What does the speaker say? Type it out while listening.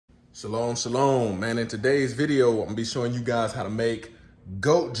Shalom, shalom, man. In today's video, I'm gonna be showing you guys how to make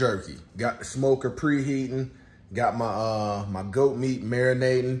goat jerky. Got the smoker preheating, got my goat meat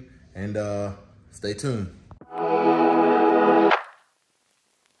marinating, and stay tuned.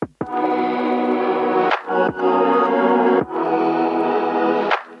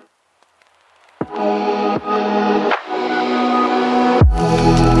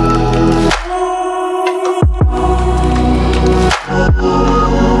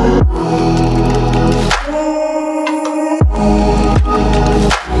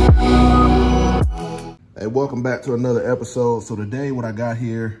 Hey, welcome back to another episode. So today what I got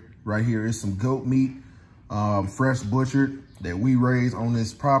here, right here, is some goat meat, fresh butchered, that we raise on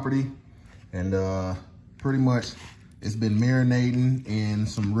this property. And pretty much it's been marinating in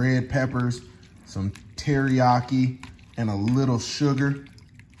some red peppers, some teriyaki, and a little sugar.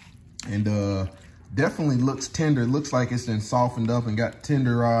 And definitely looks tender. It looks like it's been softened up and got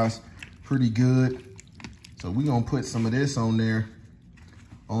tenderized pretty good. So we're gonna put some of this on there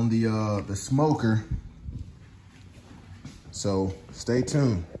on the smoker. So stay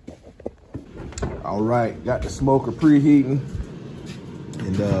tuned. All right, got the smoker preheating,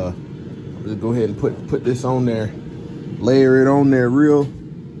 and let's go ahead and put this on there. Layer it on there, real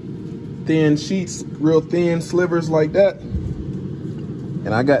thin sheets, real thin slivers like that.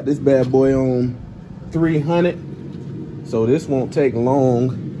 And I got this bad boy on 300, so this won't take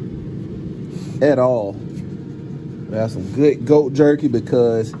long at all. That's some good goat jerky,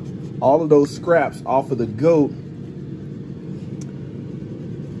 because all of those scraps off of the goat,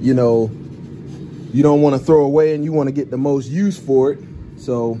 you know, you don't want to throw away and you want to get the most use for it.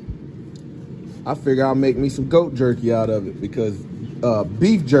 So I figure I'll make me some goat jerky out of it, because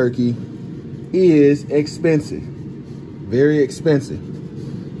beef jerky is expensive, very expensive.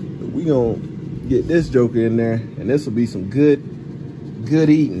 But we gonna get this joker in there, and this will be some good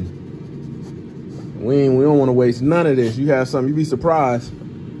eating. We don't want to waste none of this. You have something, you'd be surprised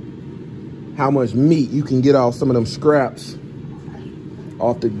how much meat you can get off some of them scraps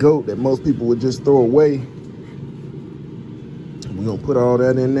off the goat that most people would just throw away. We're gonna put all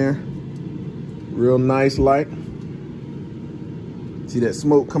that in there real nice like. See that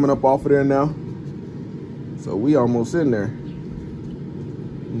smoke coming up off of there now? So we almost in there.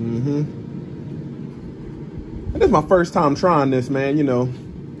 And this is my first time trying this, man. You know,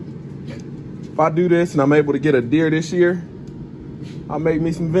 if I do this and I'm able to get a deer this year, I'll make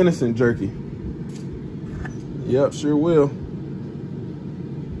me some venison jerky. Yep, sure will.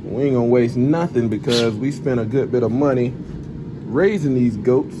 We ain't gonna waste nothing, because we spent a good bit of money raising these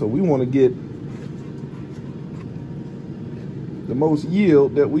goats, so we want to get the most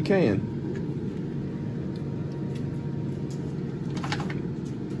yield that we can.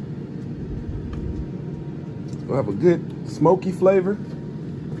 We'll have a good smoky flavor.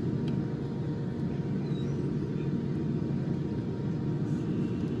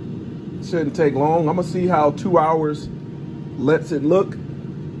 Shouldn't take long. I'm gonna see how 2 hours lets it look,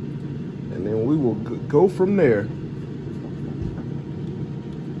 and then we will go from there.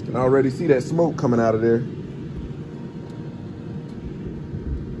 You can already see that smoke coming out of there.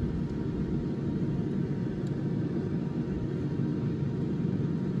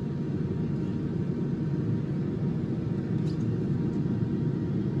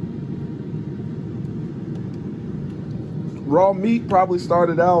 Raw meat probably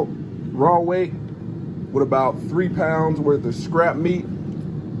started out raw weight with about 3 pounds worth of scrap meat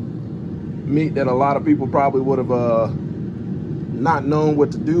that a lot of people probably would have not known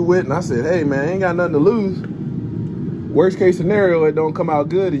what to do with. And I said, hey man, ain't got nothing to lose. Worst case scenario, it don't come out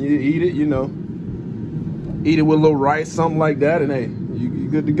good and you eat it, you know, eat it with a little rice, something like that, and hey, you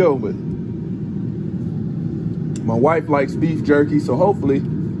good to go. But my wife likes beef jerky, so hopefully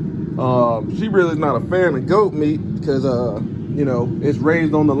she really is not a fan of goat meat, because you know, it's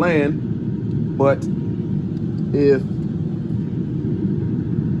raised on the land. But if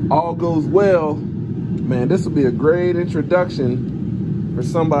all goes well, man, this will be a great introduction for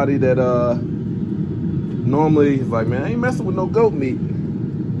somebody that normally is like, man, I ain't messing with no goat meat.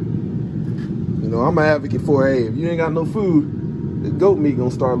 You know, I'm an advocate for, hey, if you ain't got no food, the goat meat gonna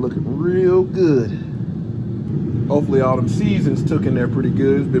start looking real good. Hopefully all them seasons took in there pretty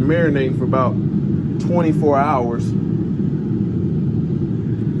good. It's been marinating for about 24 hours.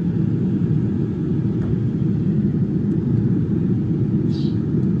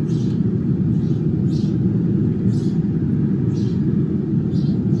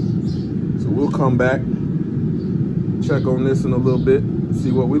 So we'll come back, check on this in a little bit,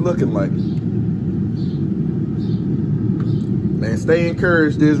 see what we're looking like. Man, stay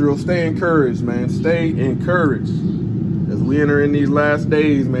encouraged, Israel. Stay encouraged, man. Stay encouraged. As we enter in these last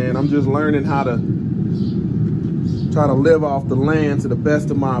days, man. I'm just learning how to try to live off the land to the best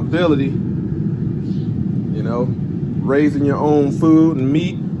of my ability. You know, raising your own food and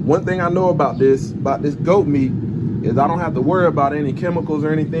meat. One thing I know about this goat meat is I don't have to worry about any chemicals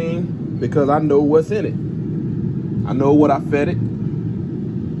or anything because I know what's in it. I know what I fed it,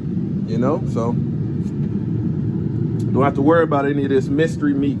 you know, so don't have to worry about any of this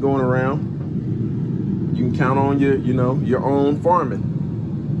mystery meat going around. You can count on your own farming.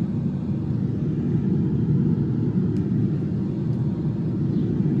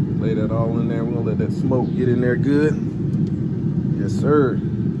 Lay that all in there. We're gonna let that smoke get in there good. Yes, sir.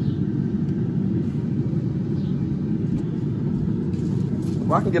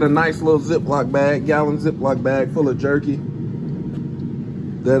 If I can get a nice little Ziploc bag, gallon Ziploc bag full of jerky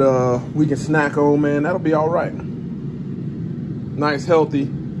that we can snack on, man, that'll be all right. Nice, healthy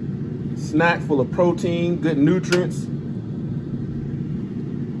snack full of protein, good nutrients.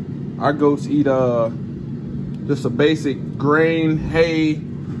 Our goats eat just a basic grain, hay,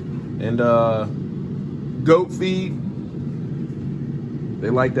 and goat feed. They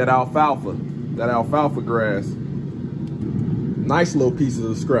like that alfalfa grass. Nice little pieces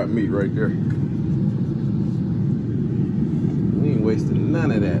of scrap meat right there. We ain't wasting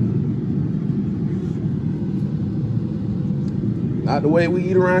none of that. Not the way we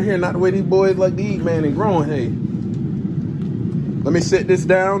eat around here, not the way these boys like to eat, man, and growing hay. Let me sit this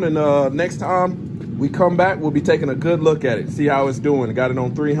down, and next time we come back, we'll be taking a good look at it, see how it's doing. Got it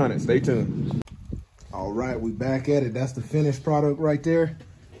on 300, stay tuned. All right, we back at it. That's the finished product right there.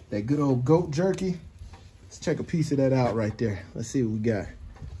 That good old goat jerky. Let's check a piece of that out right there. Let's see what we got.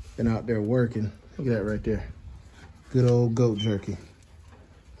 Been out there working. Look at that right there. Good old goat jerky.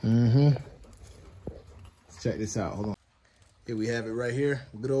 Let's check this out, hold on. Here we have it right here.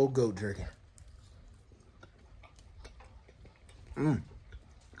 Good old goat jerky. A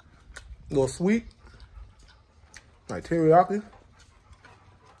little sweet. Like teriyaki.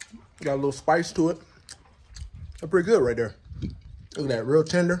 Got a little spice to it. That's pretty good right there. Look at that, real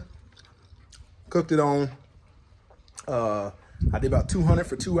tender. Cooked it on, I did about 200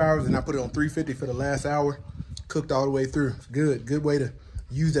 for 2 hours, and I put it on 350 for the last hour. Cooked all the way through. It's good. Good way to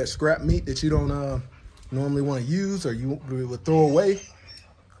use that scrap meat that you don't normally want to use or you would throw away.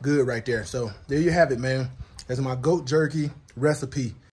 Good right there. So there you have it, man. That's my goat jerky recipe.